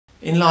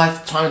In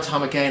life, time and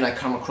time again, I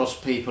come across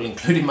people,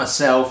 including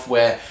myself,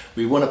 where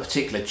we want a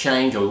particular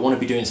change or we want to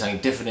be doing something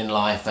different in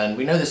life, and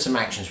we know there's some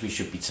actions we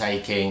should be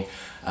taking,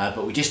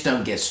 but we just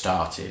don't get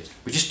started.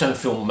 We just don't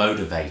feel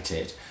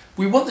motivated.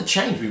 We want the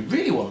change, we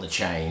really want the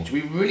change. We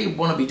really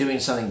want to be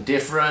doing something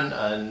different,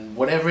 and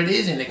whatever it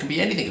is, and it can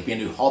be anything. It could be a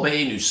new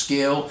hobby, new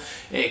skill.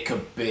 It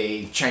could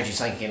be changing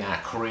something in our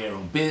career or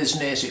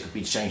business. It could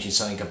be changing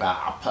something about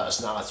our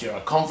personality or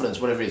our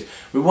confidence, whatever it is.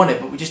 We want it,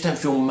 but we just don't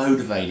feel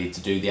motivated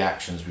to do the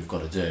actions we've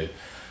got to do.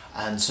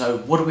 And so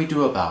what do we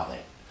do about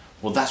it?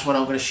 Well, that's what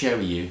I'm going to share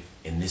with you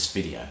in this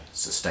video,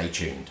 so stay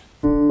tuned.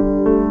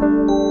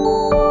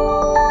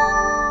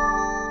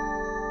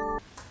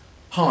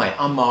 Hi,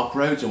 I'm Mark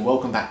Rhodes and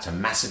welcome back to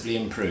Massively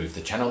Improved,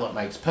 the channel that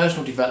makes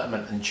personal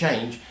development and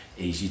change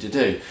easy to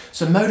do.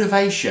 So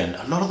motivation,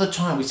 a lot of the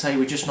time we say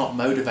we're just not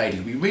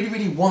motivated. We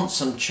really want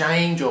some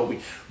change, or we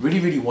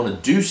really want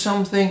to do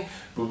something,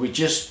 but we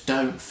just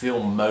don't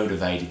feel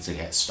motivated to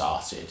get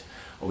started,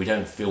 or we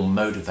don't feel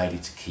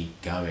motivated to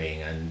keep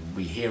going, and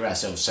we hear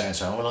ourselves saying,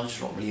 so, well, I'm just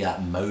not really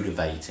that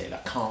motivated. I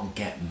can't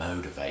get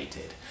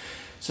motivated.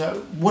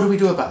 So what do we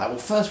do about that? Well,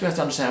 first we have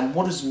to understand,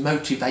 what does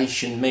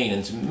motivation mean?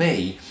 And to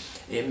me,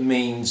 it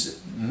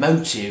means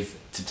motive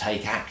to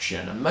take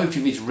action, and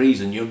motive is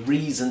reason, your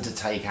reason to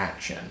take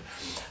action.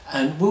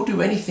 And we'll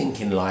do anything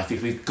in life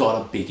if we've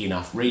got a big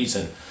enough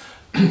reason.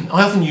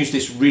 I often use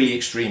this really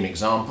extreme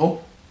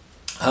example.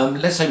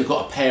 Let's say we've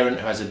got a parent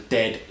who has a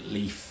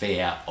deadly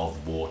fear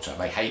of water.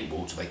 They hate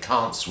water, they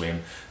can't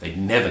swim, they'd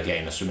never get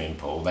in a swimming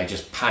pool, they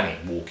just panic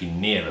walking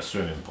near a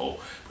swimming pool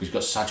because they've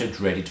got such a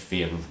dreaded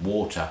fear of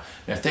water.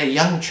 Now, if their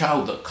young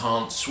child that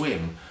can't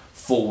swim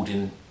fell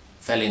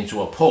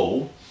into a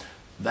pool,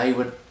 they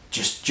would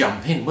just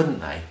jump in, wouldn't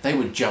they? They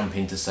would jump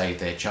in to save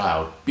their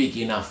child. Big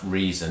enough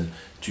reason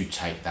to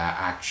take that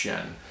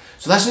action.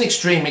 So that's an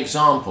extreme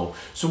example.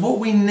 So what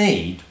we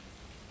need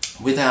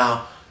with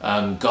our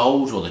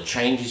goals, or the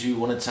changes we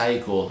want to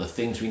take, or the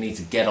things we need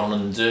to get on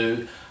and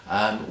do,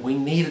 we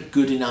need a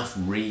good enough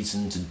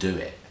reason to do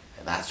it.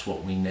 That's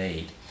what we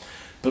need.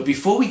 But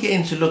before we get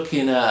into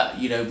looking at,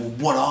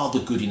 what are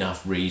the good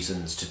enough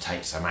reasons to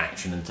take some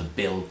action and to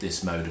build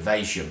this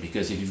motivation?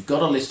 Because if you've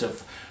got a list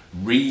of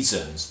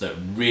reasons that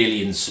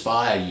really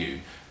inspire you,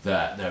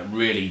 that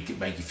really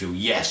make you feel,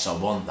 yes, I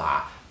want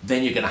that,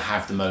 then you're going to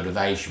have the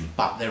motivation.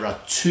 But there are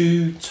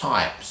two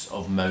types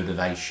of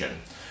motivation,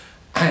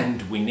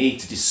 and we need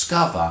to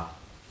discover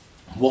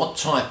what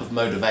type of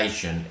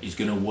motivation is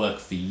going to work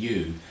for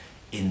you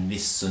in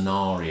this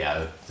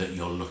scenario that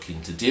you're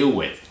looking to deal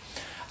with.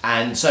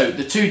 And so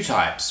the two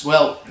types,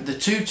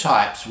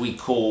 we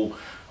call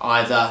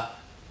either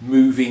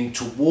moving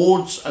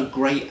towards a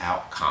great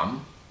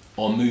outcome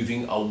or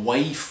moving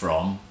away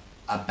from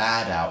a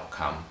bad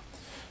outcome.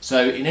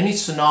 So in any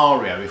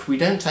scenario, if we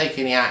don't take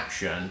any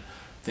action,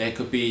 there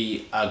could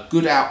be a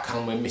good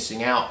outcome we're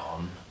missing out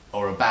on,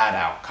 or a bad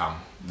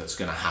outcome that's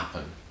going to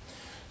happen.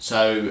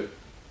 So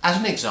as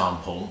an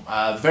example,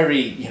 a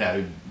very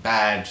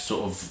bad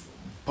sort of,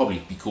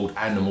 probably be called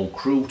animal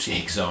cruelty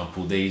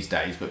example these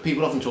days, but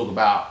people often talk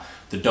about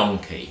the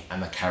donkey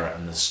and the carrot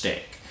and the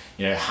stick.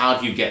 How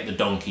do you get the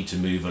donkey to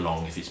move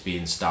along if it's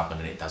being stubborn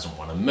and it doesn't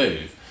want to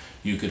move?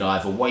 You could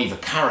either wave a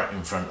carrot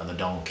in front of the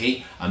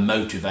donkey and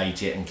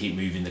motivate it and keep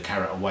moving the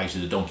carrot away so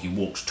the donkey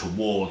walks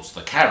towards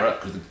the carrot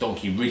because the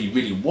donkey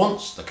really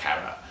wants the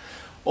carrot.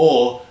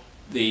 Or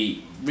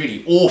the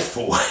really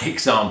awful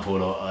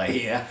example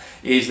here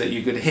is that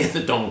you could hit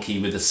the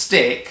donkey with a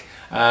stick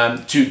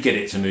to get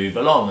it to move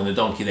along, and the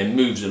donkey then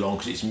moves along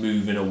because it's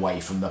moving away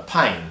from the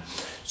pain.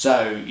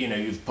 So,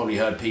 you've probably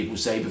heard people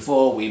say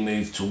before, we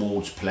move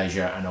towards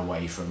pleasure and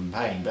away from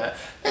pain. But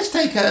let's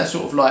take a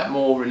sort of like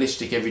more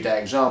realistic everyday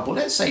example.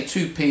 Let's say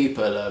two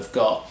people have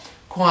got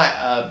quite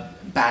a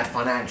bad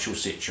financial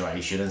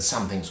situation and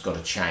something's got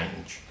to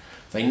change.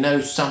 They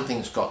know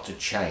something's got to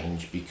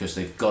change because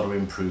they've got to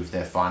improve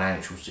their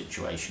financial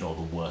situation, or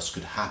the worst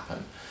could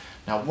happen.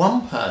 Now,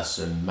 one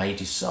person may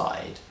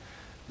decide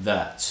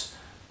that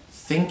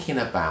thinking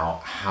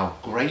about how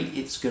great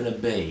it's going to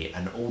be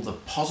and all the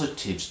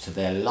positives to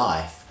their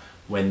life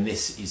when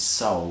this is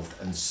solved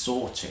and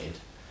sorted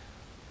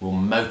will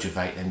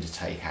motivate them to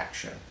take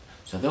action.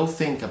 So they'll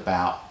think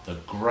about the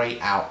great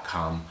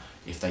outcome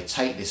if they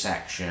take this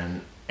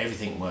action,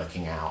 everything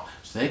working out.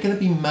 So they're going to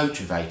be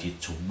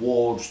motivated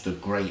towards the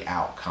great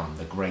outcome,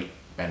 the great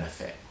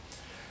benefit.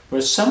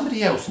 Whereas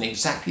somebody else in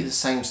exactly the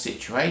same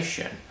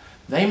situation,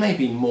 they may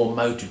be more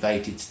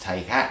motivated to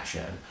take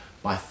action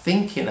by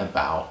thinking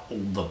about all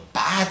the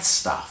bad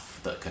stuff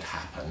that could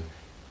happen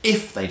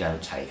if they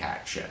don't take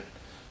action.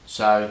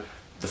 So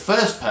the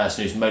first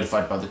person who's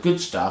motivated by the good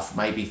stuff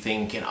may be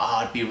thinking,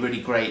 it'd be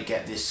really great,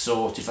 get this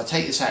sorted. If I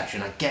take this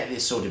action, I get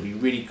this sorted, it'd be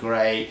really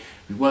great.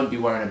 We won't be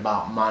worrying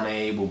about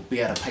money. We'll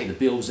be able to pay the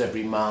bills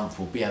every month.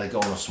 We'll be able to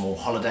go on a small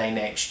holiday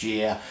next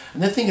year.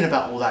 And they're thinking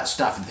about all that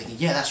stuff and thinking,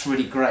 yeah, that's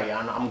really great.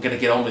 I'm going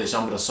to get on with this.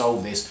 I'm going to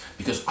solve this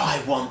because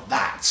I want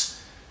that.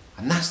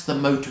 And that's the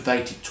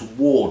motivated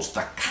towards,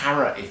 the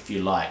carrot, if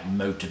you like,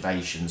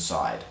 motivation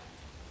side.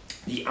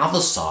 The other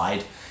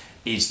side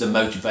is the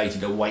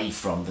motivated away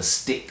from the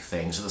stick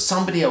thing. So that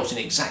somebody else in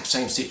the exact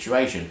same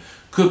situation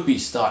could be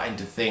starting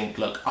to think,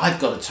 look, I've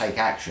got to take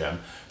action,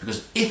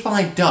 because if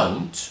I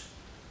don't,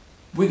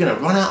 we're going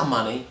to run out of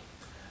money,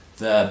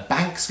 the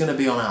bank's going to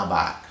be on our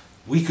back,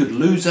 we could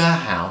lose our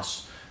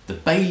house, the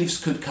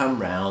bailiffs could come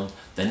round,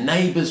 the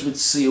neighbours would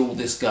see all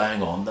this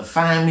going on, the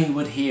family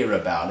would hear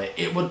about it,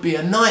 it would be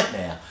a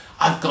nightmare.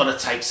 I've got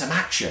to take some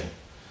action.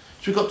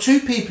 So we've got two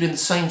people in the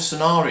same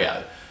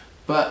scenario,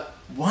 but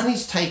one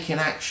is taking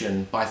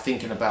action by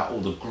thinking about all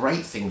the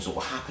great things that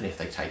will happen if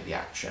they take the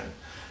action.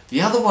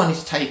 The other one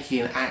is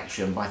taking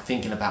action by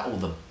thinking about all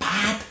the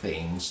bad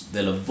things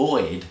they'll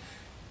avoid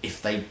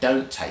if they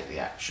don't take the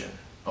action.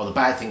 Or the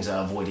bad things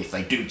they'll avoid if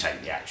they do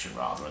take the action,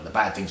 rather, and the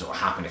bad things that will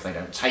happen if they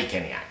don't take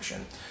any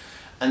action.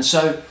 And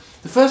so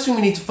the first thing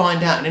we need to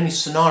find out in any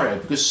scenario,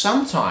 because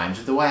sometimes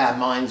with the way our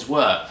minds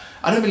work,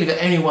 I don't believe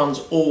that anyone's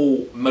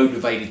all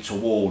motivated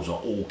towards or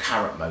all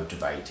carrot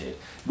motivated.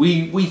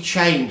 We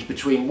change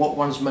between what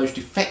one's most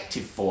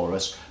effective for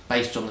us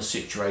based on the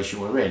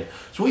situation we're in.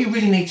 So what you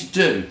really need to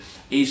do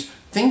is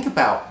think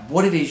about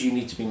what it is you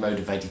need to be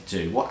motivated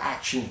to do. What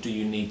actions do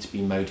you need to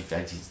be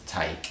motivated to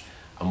take?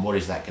 And what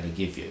is that going to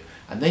give you?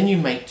 And then you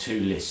make two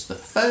lists. The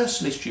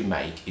first list you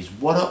make is,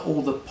 what are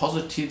all the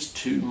positives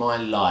to my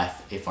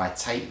life if I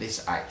take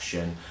this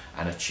action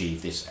and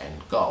achieve this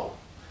end goal?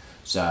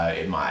 So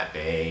it might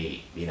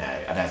be, you know,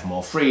 I'd have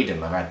more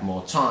freedom, I'd have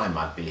more time,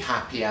 I'd be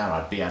happier,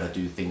 I'd be able to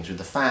do things with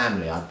the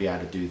family, I'd be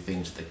able to do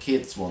things that the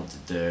kids want to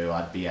do,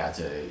 I'd be able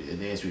to do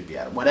this, we'd be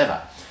able to,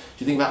 whatever. So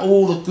you think about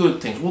all the good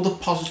things, all the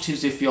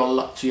positives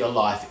to your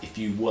life if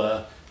you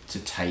were to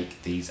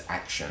take these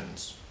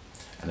actions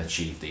and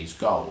achieve these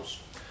goals.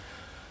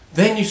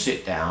 Then you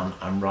sit down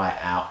and write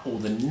out all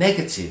the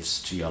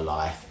negatives to your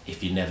life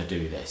if you never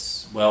do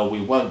this. Well,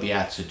 we won't be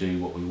able to do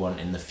what we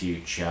want in the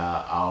future.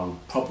 I'll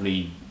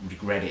probably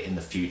regret it in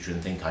the future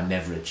and think I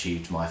never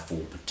achieved my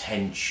full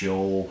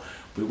potential.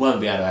 We won't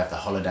be able to have the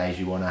holidays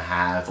you want to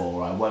have,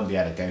 or I won't be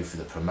able to go for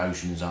the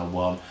promotions I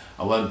want.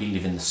 I won't be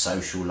living the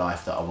social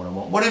life that I want to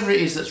want. Whatever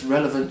it is that's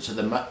relevant to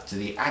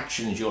the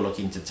actions you're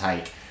looking to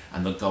take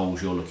and the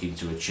goals you're looking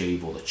to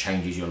achieve, or the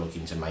changes you're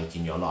looking to make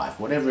in your life,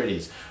 whatever it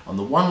is. On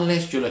the one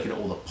list, you're looking at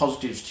all the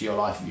positives to your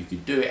life if you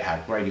could do it,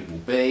 how great it will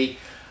be.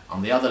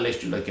 On the other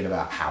list, you're looking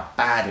about how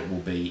bad it will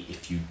be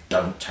if you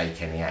don't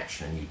take any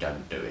action and you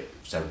don't do it.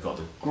 So we've got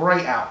the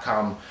great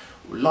outcome,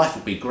 life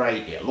will be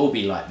great, it'll all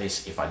be like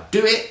this if I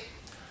do it.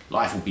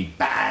 Life will be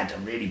bad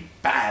and really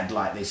bad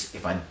like this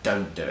if I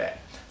don't do it.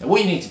 Now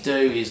what you need to do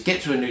is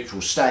get to a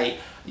neutral state,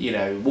 you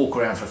know, walk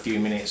around for a few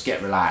minutes,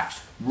 get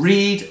relaxed,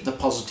 read the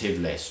positive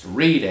list,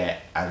 read it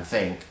and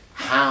think,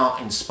 how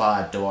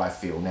inspired do I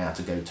feel now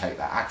to go take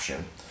that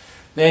action?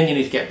 Then you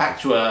need to get back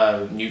to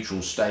a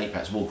neutral state,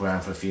 perhaps walk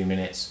around for a few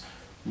minutes,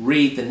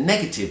 read the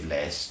negative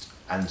list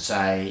and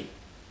say,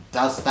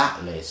 does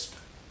that list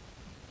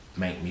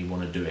make me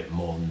want to do it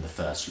more than the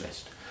first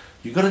list?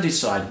 You've got to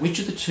decide which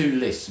of the two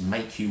lists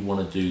make you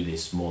want to do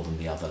this more than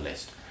the other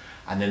list.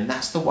 And then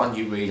that's the one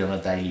you read on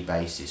a daily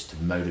basis to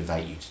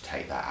motivate you to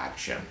take that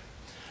action.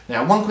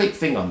 Now, one quick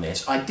thing on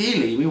this,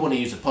 ideally we want to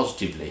use a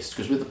positive list,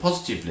 because with the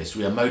positive list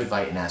we are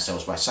motivating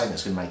ourselves by saying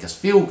that's going to make us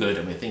feel good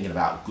and we're thinking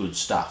about good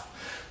stuff.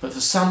 But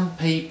for some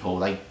people,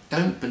 they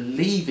don't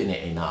believe in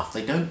it enough,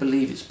 they don't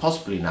believe it's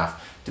possible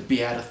enough to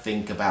be able to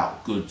think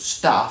about good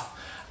stuff,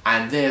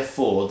 and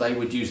therefore they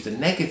would use the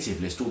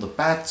negative list, all the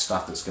bad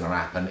stuff that's going to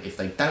happen if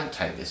they don't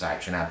take this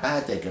action, how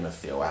bad they're going to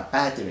feel, how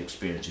bad their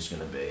experience is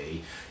going to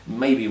be,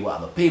 maybe what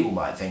other people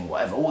might think,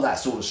 whatever, all that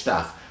sort of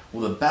stuff, all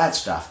the bad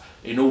stuff,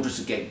 in order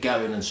to get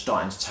going and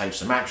starting to take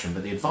some action.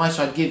 But the advice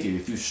I'd give you,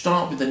 if you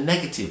start with a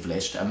negative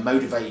list and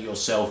motivate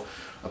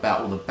yourself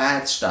about all the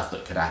bad stuff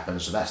that could happen,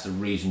 so that's the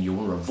reason you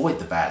want to avoid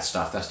the bad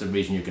stuff, that's the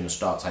reason you're going to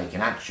start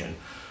taking action.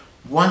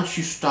 Once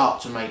you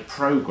start to make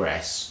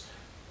progress,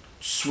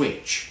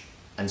 switch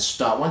and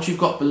start. Once you've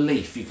got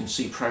belief, you can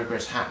see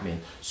progress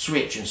happening,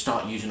 switch and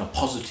start using a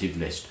positive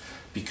list,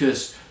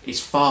 because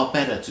it's far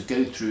better to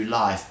go through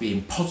life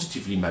being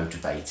positively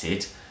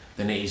motivated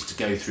than it is to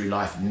go through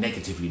life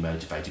negatively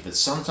motivated. But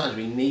sometimes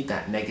we need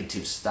that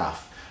negative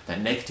stuff,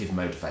 that negative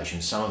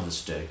motivation, some of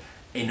us do,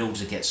 in order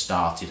to get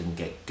started and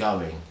get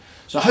going.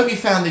 So I hope you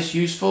found this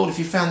useful. If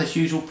you found this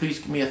useful, please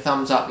give me a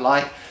thumbs up,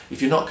 like.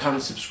 If you're not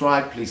currently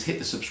subscribed, please hit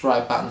the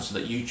subscribe button so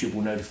that YouTube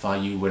will notify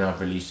you when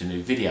I've released a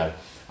new video.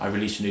 I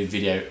release a new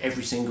video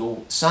every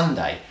single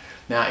Sunday.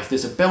 Now, if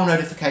there's a bell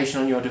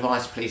notification on your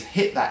device, please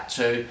hit that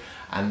too,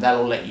 and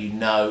that'll let you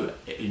know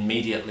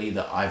immediately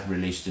that I've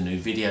released a new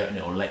video, and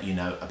it will let you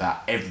know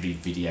about every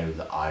video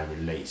that I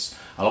release.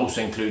 I'll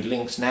also include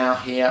links now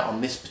here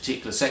on this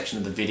particular section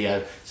of the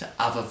video to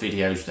other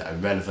videos that are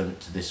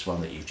relevant to this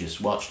one that you've just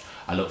watched.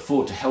 I look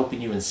forward to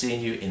helping you and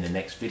seeing you in the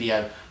next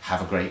video.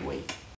 Have a great week.